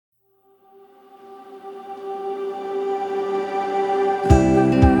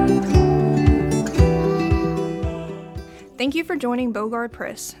Thank you for joining Bogard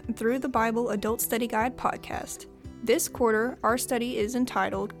Press through the Bible Adult Study Guide podcast. This quarter, our study is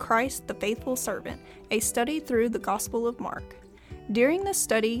entitled Christ the Faithful Servant, a study through the Gospel of Mark. During this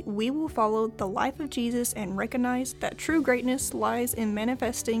study, we will follow the life of Jesus and recognize that true greatness lies in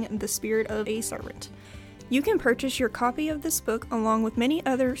manifesting the spirit of a servant. You can purchase your copy of this book along with many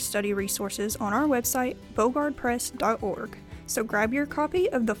other study resources on our website, bogardpress.org. So grab your copy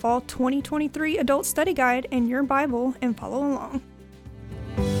of the Fall 2023 Adult Study Guide and your Bible and follow along.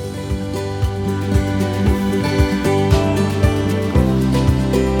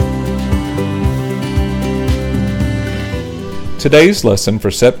 Today's lesson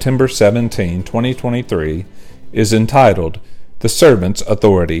for September 17, 2023 is entitled, The Servant's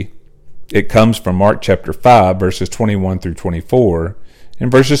Authority. It comes from Mark chapter 5, verses 21 through 24,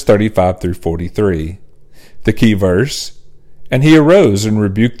 and verses 35 through 43. The key verse, And he arose and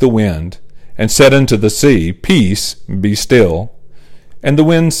rebuked the wind, and said unto the sea, Peace, be still. And the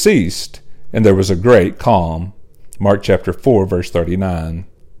wind ceased, and there was a great calm. Mark chapter 4, verse 39.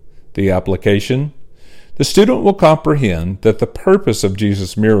 The application, the student will comprehend that the purpose of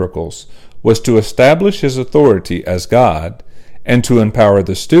Jesus' miracles was to establish his authority as God and to empower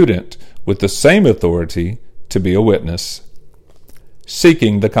the student with the same authority to be a witness.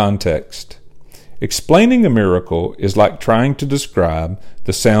 Seeking the context. Explaining a miracle is like trying to describe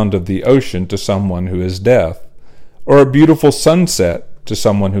the sound of the ocean to someone who is deaf, or a beautiful sunset to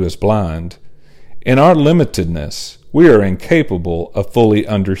someone who is blind. In our limitedness, we are incapable of fully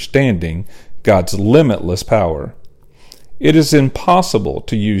understanding God's limitless power. It is impossible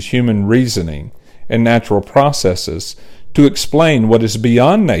to use human reasoning and natural processes to explain what is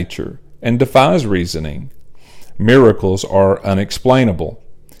beyond nature and defies reasoning. Miracles are unexplainable,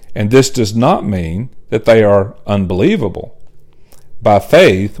 and this does not mean that they are unbelievable. By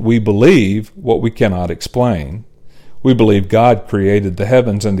faith, we believe what we cannot explain. We believe God created the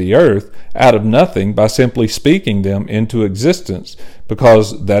heavens and the earth out of nothing by simply speaking them into existence,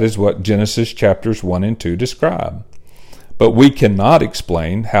 because that is what Genesis chapters 1 and 2 describe. But we cannot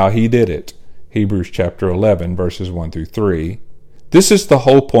explain how he did it. Hebrews chapter 11, verses 1 through 3. This is the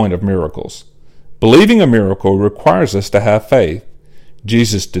whole point of miracles. Believing a miracle requires us to have faith.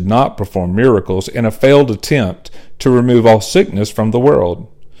 Jesus did not perform miracles in a failed attempt to remove all sickness from the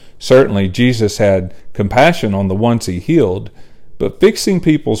world. Certainly, Jesus had compassion on the ones he healed, but fixing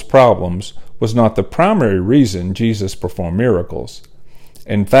people's problems was not the primary reason Jesus performed miracles.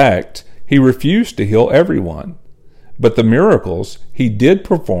 In fact, he refused to heal everyone. But the miracles he did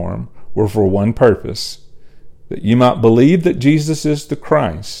perform were for one purpose, that you might believe that Jesus is the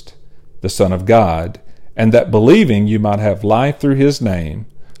Christ, the Son of God, and that believing you might have life through his name.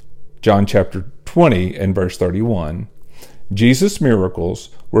 John chapter 20 and verse 31. Jesus' miracles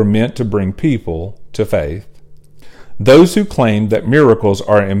were meant to bring people to faith. Those who claim that miracles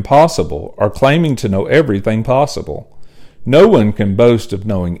are impossible are claiming to know everything possible. No one can boast of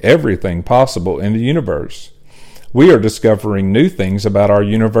knowing everything possible in the universe. We are discovering new things about our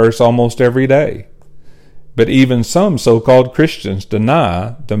universe almost every day. But even some so-called Christians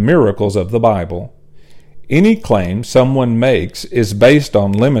deny the miracles of the Bible. Any claim someone makes is based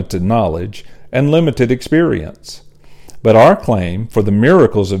on limited knowledge and limited experience. But our claim for the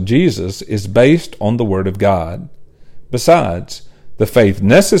miracles of Jesus is based on the Word of God. Besides, the faith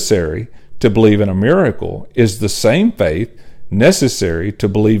necessary to believe in a miracle is the same faith necessary to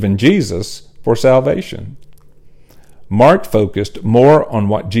believe in Jesus for salvation. Mark focused more on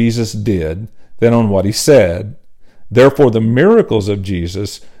what Jesus did than on what he said. Therefore, the miracles of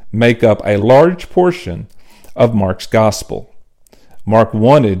Jesus make up a large portion of Mark's gospel. Mark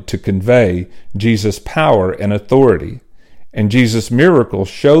wanted to convey Jesus' power and authority, and Jesus' miracles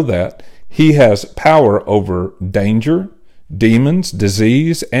show that he has power over danger, demons,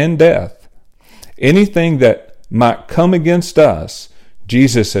 disease, and death. Anything that might come against us,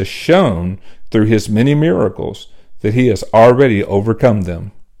 Jesus has shown through his many miracles that he has already overcome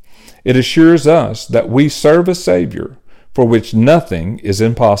them. It assures us that we serve a Savior for which nothing is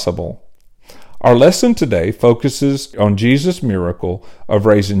impossible. Our lesson today focuses on Jesus' miracle of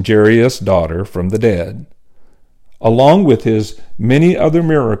raising Jairus' daughter from the dead. Along with his many other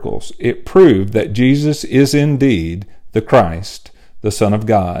miracles, it proved that Jesus is indeed the Christ, the Son of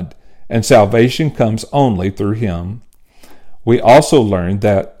God, and salvation comes only through him. We also learned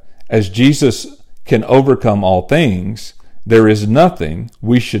that as Jesus can overcome all things, there is nothing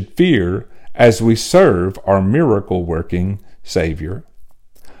we should fear as we serve our miracle-working Savior.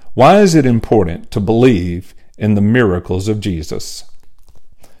 Why is it important to believe in the miracles of Jesus?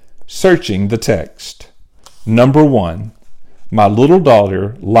 Searching the text. Number 1, my little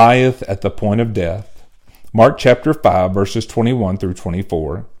daughter lieth at the point of death. Mark chapter 5, verses 21 through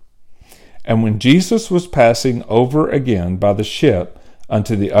 24. And when Jesus was passing over again by the ship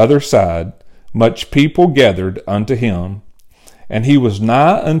unto the other side, much people gathered unto him, and he was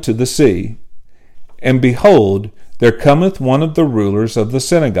nigh unto the sea. And behold, there cometh one of the rulers of the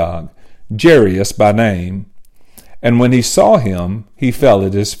synagogue, Jairus by name. And when he saw him, he fell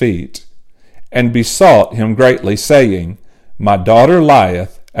at his feet, and besought him greatly, saying, My daughter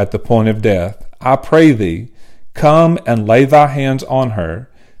lieth at the point of death. I pray thee, come and lay thy hands on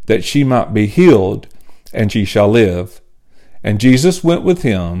her, that she might be healed, and she shall live. And Jesus went with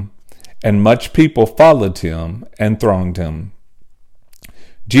him, and much people followed him and thronged him.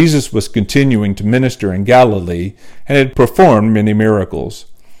 Jesus was continuing to minister in Galilee and had performed many miracles.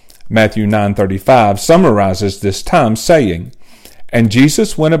 Matthew 9:35 summarizes this time, saying, And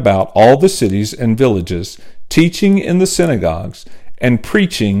Jesus went about all the cities and villages, teaching in the synagogues, and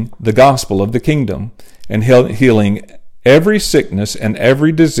preaching the gospel of the kingdom, and healing every sickness and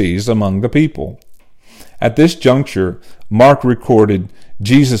every disease among the people. At this juncture, Mark recorded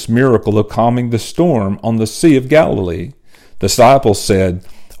Jesus' miracle of calming the storm on the Sea of Galilee. The disciples said,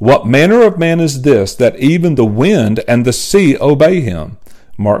 What manner of man is this, that even the wind and the sea obey him?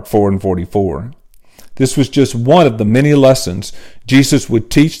 Mark 4:44. This was just one of the many lessons Jesus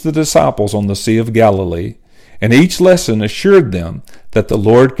would teach the disciples on the Sea of Galilee, and each lesson assured them that the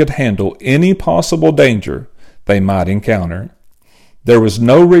Lord could handle any possible danger they might encounter. There was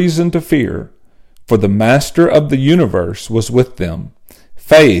no reason to fear, for the Master of the universe was with them.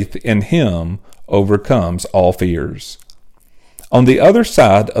 Faith in him overcomes all fears. On the other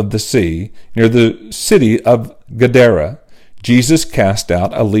side of the sea, near the city of Gadara, Jesus cast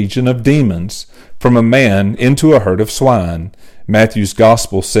out a legion of demons from a man into a herd of swine. Matthew's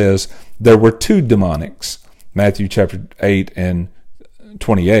gospel says there were 2 demonics, Matthew chapter 8 and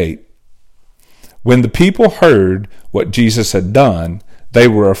 28. When the people heard what Jesus had done, they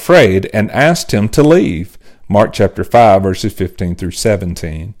were afraid and asked him to leave. Mark chapter 5, verses 15 through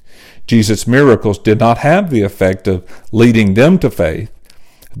 17. Jesus' miracles did not have the effect of leading them to faith,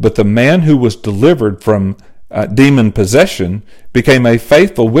 but the man who was delivered from demon possession became a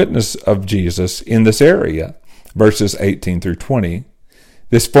faithful witness of Jesus in this area. Verses 18 through 20.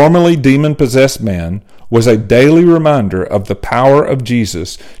 This formerly demon-possessed man was a daily reminder of the power of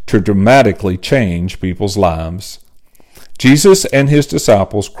Jesus to dramatically change people's lives. Jesus and his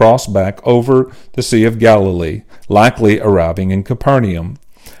disciples crossed back over the Sea of Galilee, likely arriving in Capernaum.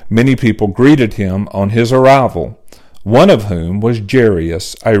 Many people greeted him on his arrival, one of whom was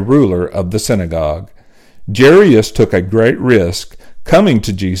Jairus, a ruler of the synagogue. Jairus took a great risk coming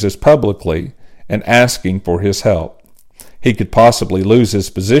to Jesus publicly and asking for his help. He could possibly lose his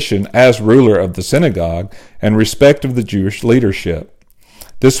position as ruler of the synagogue and respect of the Jewish leadership.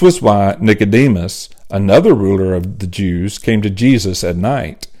 This was why Nicodemus, another ruler of the Jews, came to Jesus at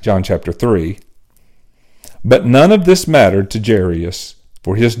night. John chapter 3. But none of this mattered to Jairus,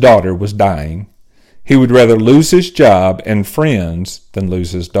 for his daughter was dying. He would rather lose his job and friends than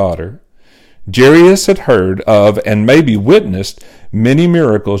lose his daughter. Jairus had heard of and maybe witnessed many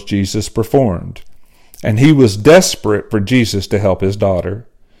miracles Jesus performed, and he was desperate for Jesus to help his daughter.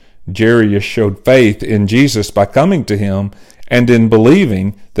 Jairus showed faith in Jesus by coming to him and in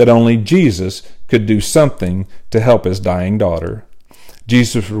believing that only Jesus could do something to help his dying daughter.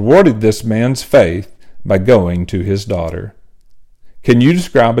 Jesus rewarded this man's faith by going to his daughter. Can you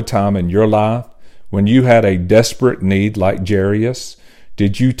describe a time in your life when you had a desperate need like Jairus?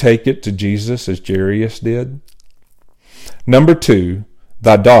 Did you take it to Jesus as Jairus did? Number 2,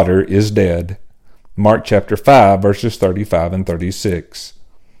 thy daughter is dead. Mark chapter 5, verses 35 and 36.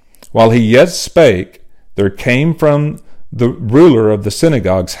 While he yet spake, there came from the ruler of the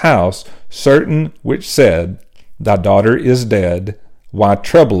synagogue's house certain which said, Thy daughter is dead. Why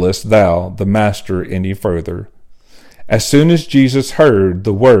troublest thou the master any further? As soon as Jesus heard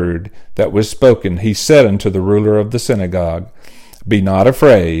the word that was spoken, he said unto the ruler of the synagogue, Be not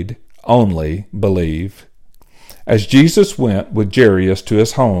afraid, only believe. As Jesus went with Jairus to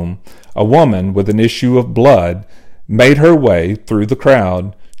his home, a woman with an issue of blood made her way through the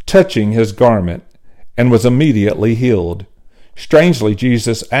crowd, touching his garment, and was immediately healed. Strangely,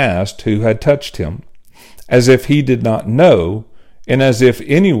 Jesus asked who had touched him, as if he did not know, and as if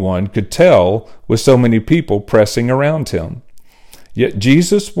anyone could tell with so many people pressing around him. Yet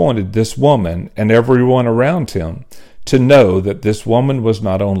Jesus wanted this woman and everyone around him to know that this woman was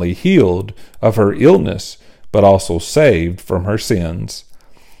not only healed of her illness, but also saved from her sins.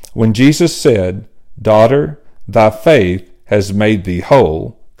 When Jesus said, Daughter, thy faith has made thee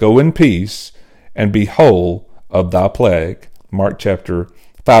whole, go in peace, and be whole of thy plague. Mark chapter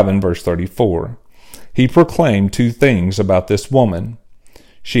 5 and verse 34. he proclaimed two things about this woman.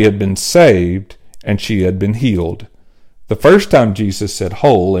 She had been saved and she had been healed. The first time Jesus said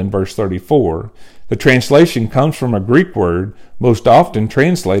whole in verse 34, the translation comes from a Greek word most often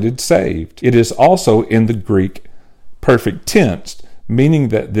translated saved. It is also in the Greek perfect tense, meaning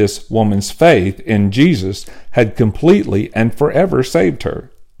that this woman's faith in Jesus had completely and forever saved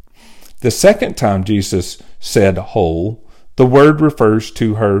her. The second time Jesus said whole, the word refers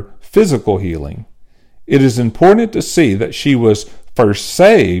to her physical healing. It is important to see that she was first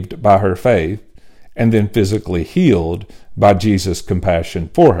saved by her faith and then physically healed by Jesus' compassion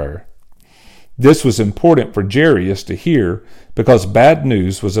for her. This was important for Jairus to hear because bad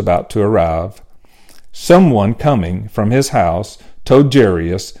news was about to arrive. Someone coming from his house told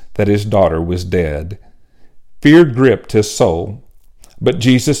Jairus that his daughter was dead. Fear gripped his soul. But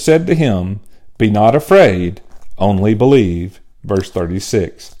Jesus said to him, "Be not afraid, only believe." Verse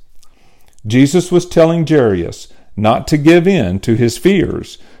 36. Jesus was telling Jairus not to give in to his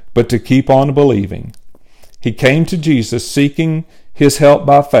fears, but to keep on believing. He came to Jesus seeking his help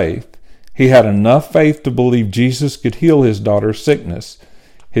by faith. He had enough faith to believe Jesus could heal his daughter's sickness.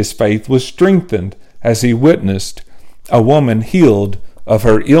 His faith was strengthened as he witnessed a woman healed of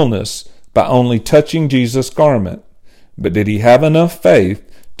her illness by only touching Jesus' garment. But did he have enough faith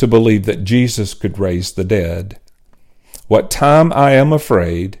to believe that Jesus could raise the dead? What time I am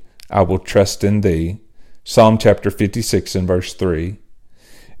afraid, I will trust in thee. Psalm chapter 56 and verse 3.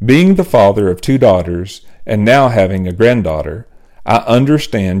 Being the father of two daughters and now having a granddaughter, I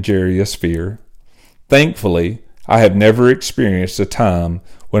understand Jairus' fear. Thankfully, I have never experienced a time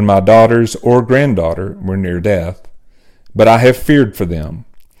when my daughters or granddaughter were near death, but I have feared for them.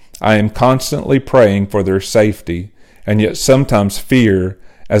 I am constantly praying for their safety, and yet sometimes fear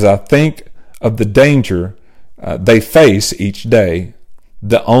as I think of the danger they face each day.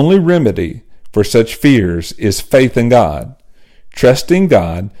 The only remedy for such fears is faith in God. Trusting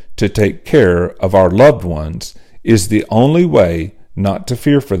God to take care of our loved ones is the only way not to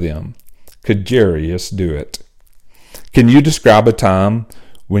fear for them. Could Jairus do it? Can you describe a time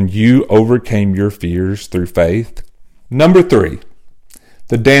when you overcame your fears through faith? Number 3,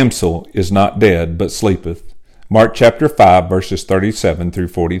 the damsel is not dead, but sleepeth. Mark chapter 5, verses 37 through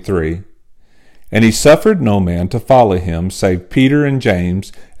 43. And he suffered no man to follow him, save Peter and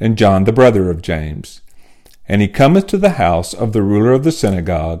James and John the brother of James. And he cometh to the house of the ruler of the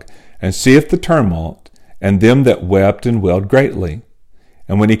synagogue, and seeth the tumult, and them that wept and wailed greatly.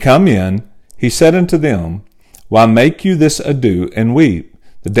 And when he come in, he said unto them, Why make you this ado and weep?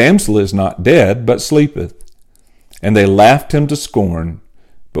 The damsel is not dead, but sleepeth. And they laughed him to scorn.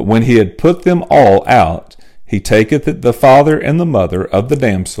 But when he had put them all out, he taketh the father and the mother of the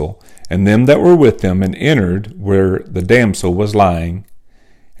damsel, and them that were with them, and entered where the damsel was lying.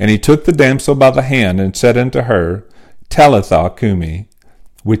 And he took the damsel by the hand, and said unto her, Talitha cumi,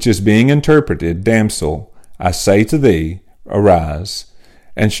 which is being interpreted, Damsel, I say to thee, arise.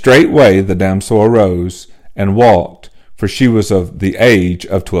 And straightway the damsel arose, and walked, for she was of the age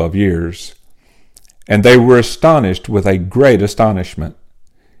of 12 years. And they were astonished with a great astonishment.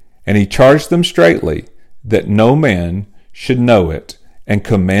 And he charged them straitly that no man should know it, and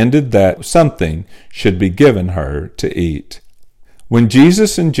commanded that something should be given her to eat. When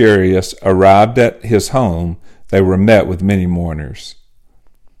Jesus and Jairus arrived at his home, they were met with many mourners.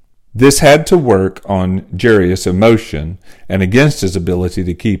 This had to work on Jairus' emotion and against his ability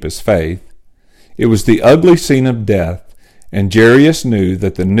to keep his faith. It was the ugly scene of death, and Jairus knew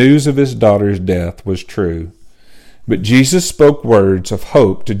that the news of his daughter's death was true. But Jesus spoke words of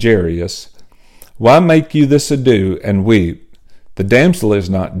hope to Jairus. Why make you this ado and weep? The damsel is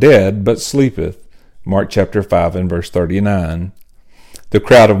not dead, but sleepeth. Mark chapter 5 and verse 39. The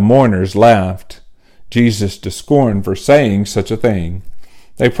crowd of mourners laughed Jesus to scorn for saying such a thing.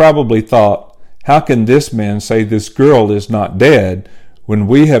 They probably thought, How can this man say this girl is not dead when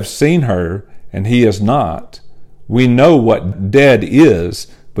we have seen her and he is not? We know what dead is,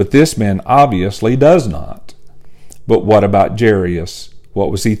 but this man obviously does not. But what about Jairus?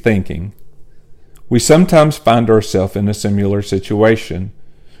 What was he thinking? We sometimes find ourselves in a similar situation.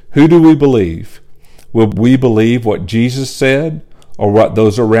 Who do we believe? Will we believe what Jesus said or what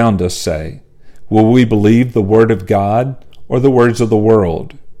those around us say? Will we believe the word of God or the words of the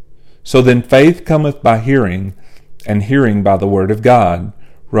world? So then faith cometh by hearing, and hearing by the word of God.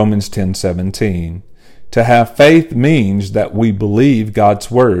 Romans 10:17. To have faith means that we believe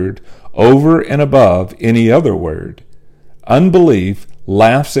God's word over and above any other word. Unbelief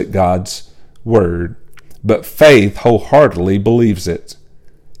laughs at God's word, but faith wholeheartedly believes it,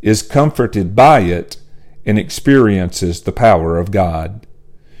 is comforted by it, and experiences the power of God.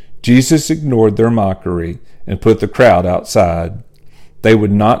 Jesus ignored their mockery and put the crowd outside. They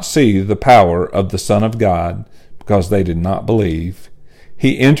would not see the power of the Son of God because they did not believe.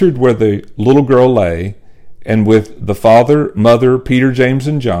 He entered where the little girl lay, and with the father, mother, Peter, James,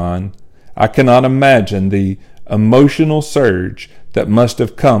 and John, I cannot imagine the emotional surge that must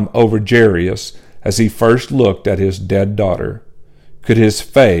have come over Jairus as he first looked at his dead daughter. Could his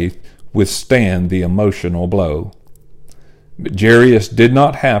faith withstand the emotional blow? But Jairus did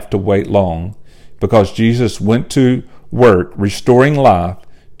not have to wait long, because Jesus went to work restoring life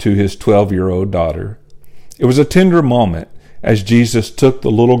to his 12-year-old daughter. It was a tender moment as Jesus took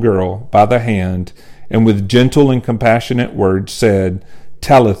the little girl by the hand and with gentle and compassionate words said,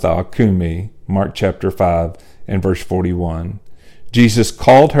 Talitha cumi, Mark chapter 5 and verse 41. Jesus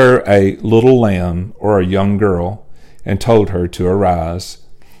called her a little lamb or a young girl and told her to arise.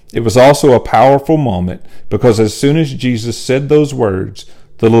 It was also a powerful moment because as soon as Jesus said those words,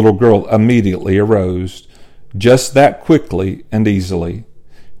 the little girl immediately arose, just that quickly and easily.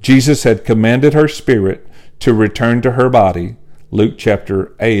 Jesus had commanded her spirit to return to her body, Luke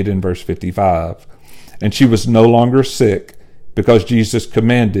chapter 8 and verse 55, and she was no longer sick because Jesus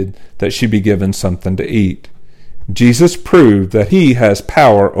commanded that she be given something to eat. Jesus proved that he has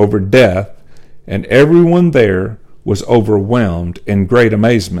power over death, and everyone there was overwhelmed in great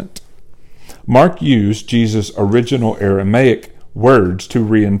amazement. Mark used Jesus' original Aramaic words to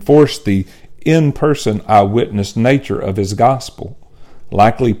reinforce the in-person eyewitness nature of his gospel.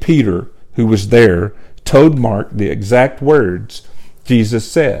 Likely Peter, who was there, told Mark the exact words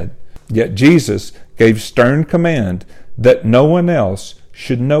Jesus said, yet Jesus gave stern command that no one else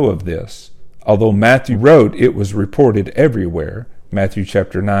should know of this. Although Matthew wrote it was reported everywhere, Matthew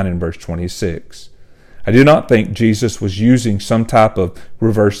chapter 9 and verse 26. I do not think Jesus was using some type of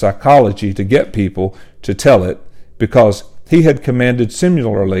reverse psychology to get people to tell it, because he had commanded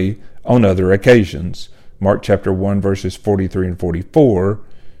similarly on other occasions. Mark chapter 1 verses 43 and 44,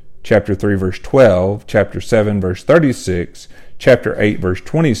 chapter 3 verse 12, chapter 7 verse 36, chapter 8 verse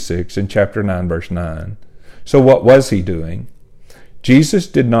 26, and chapter 9 verse 9. So what was he doing? Jesus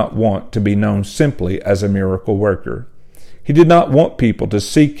did not want to be known simply as a miracle worker. He did not want people to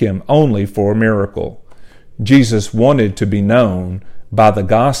seek him only for a miracle. Jesus wanted to be known by the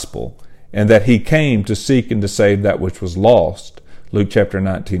gospel, and that he came to seek and to save that which was lost. Luke chapter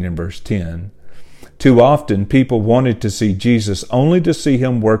 19 and verse 10. Too often people wanted to see Jesus only to see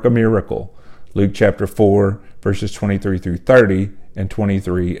him work a miracle. Luke chapter 4 verses 23 through 30 and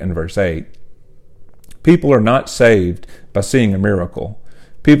 23 and verse 8. People are not saved by seeing a miracle.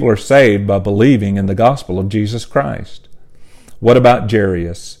 People are saved by believing in the gospel of Jesus Christ. What about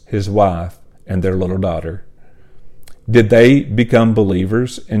Jairus, his wife, and their little daughter? Did they become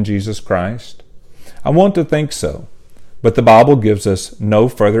believers in Jesus Christ? I want to think so, but the Bible gives us no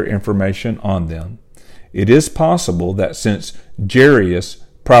further information on them. It is possible that since Jairus'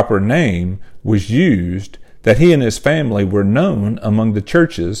 proper name was used, that he and his family were known among the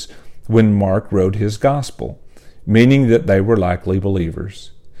churches when Mark wrote his gospel, meaning that they were likely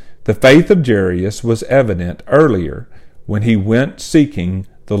believers. The faith of Jairus was evident earlier when he went seeking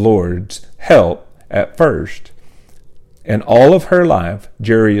the Lord's help at first. And all of her life,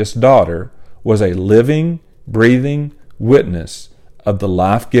 Jairus' daughter was a living, breathing witness of the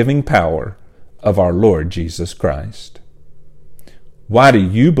life-giving power of our Lord Jesus Christ. Why do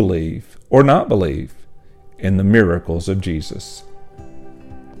you believe or not believe in the miracles of Jesus?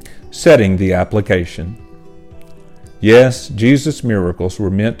 Setting the application. Yes, Jesus' miracles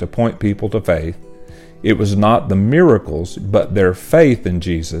were meant to point people to faith. It was not the miracles, but their faith in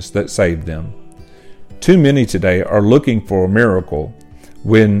Jesus that saved them. Too many today are looking for a miracle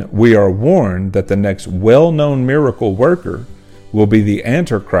when we are warned that the next well-known miracle worker will be the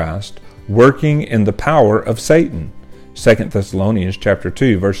Antichrist working in the power of Satan. 2 Thessalonians chapter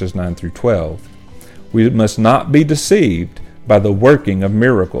 2 verses 9 through 12. We must not be deceived by the working of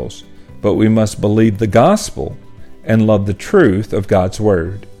miracles, but we must believe the gospel and love the truth of God's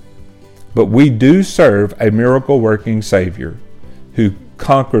word. But we do serve a miracle-working Savior who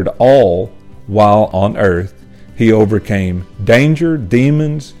conquered all while on earth. He overcame danger,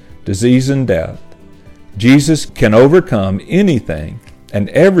 demons, disease, and death. Jesus can overcome anything and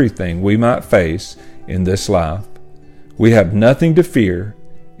everything we might face in this life. We have nothing to fear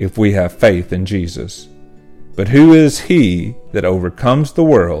if we have faith in Jesus. But who is he that overcomes the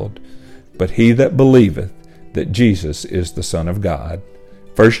world but he that believeth that Jesus is the Son of God?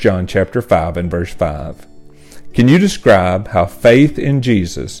 1 John chapter 5 and verse 5. Can you describe how faith in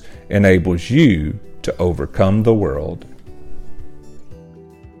Jesus enables you to overcome the world?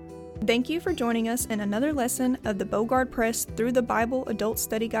 Thank you for joining us in another lesson of the Bogard Press Through the Bible Adult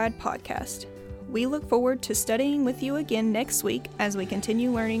Study Guide podcast. We look forward to studying with you again next week as we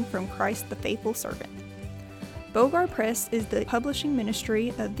continue learning from Christ the Faithful Servant. Bogard Press is the publishing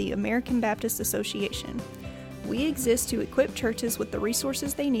ministry of the American Baptist Association. We exist to equip churches with the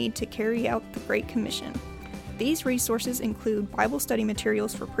resources they need to carry out the Great Commission. These resources include Bible study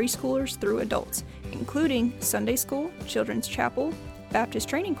materials for preschoolers through adults, including Sunday School, Children's Chapel, Baptist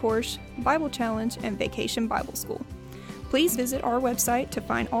Training Course, Bible Challenge, and Vacation Bible School. Please visit our website to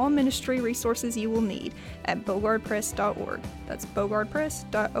find all ministry resources you will need at bogardpress.org. That's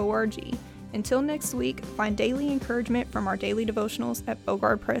bogardpress.org. Until next week, find daily encouragement from our daily devotionals at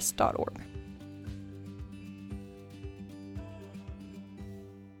bogardpress.org.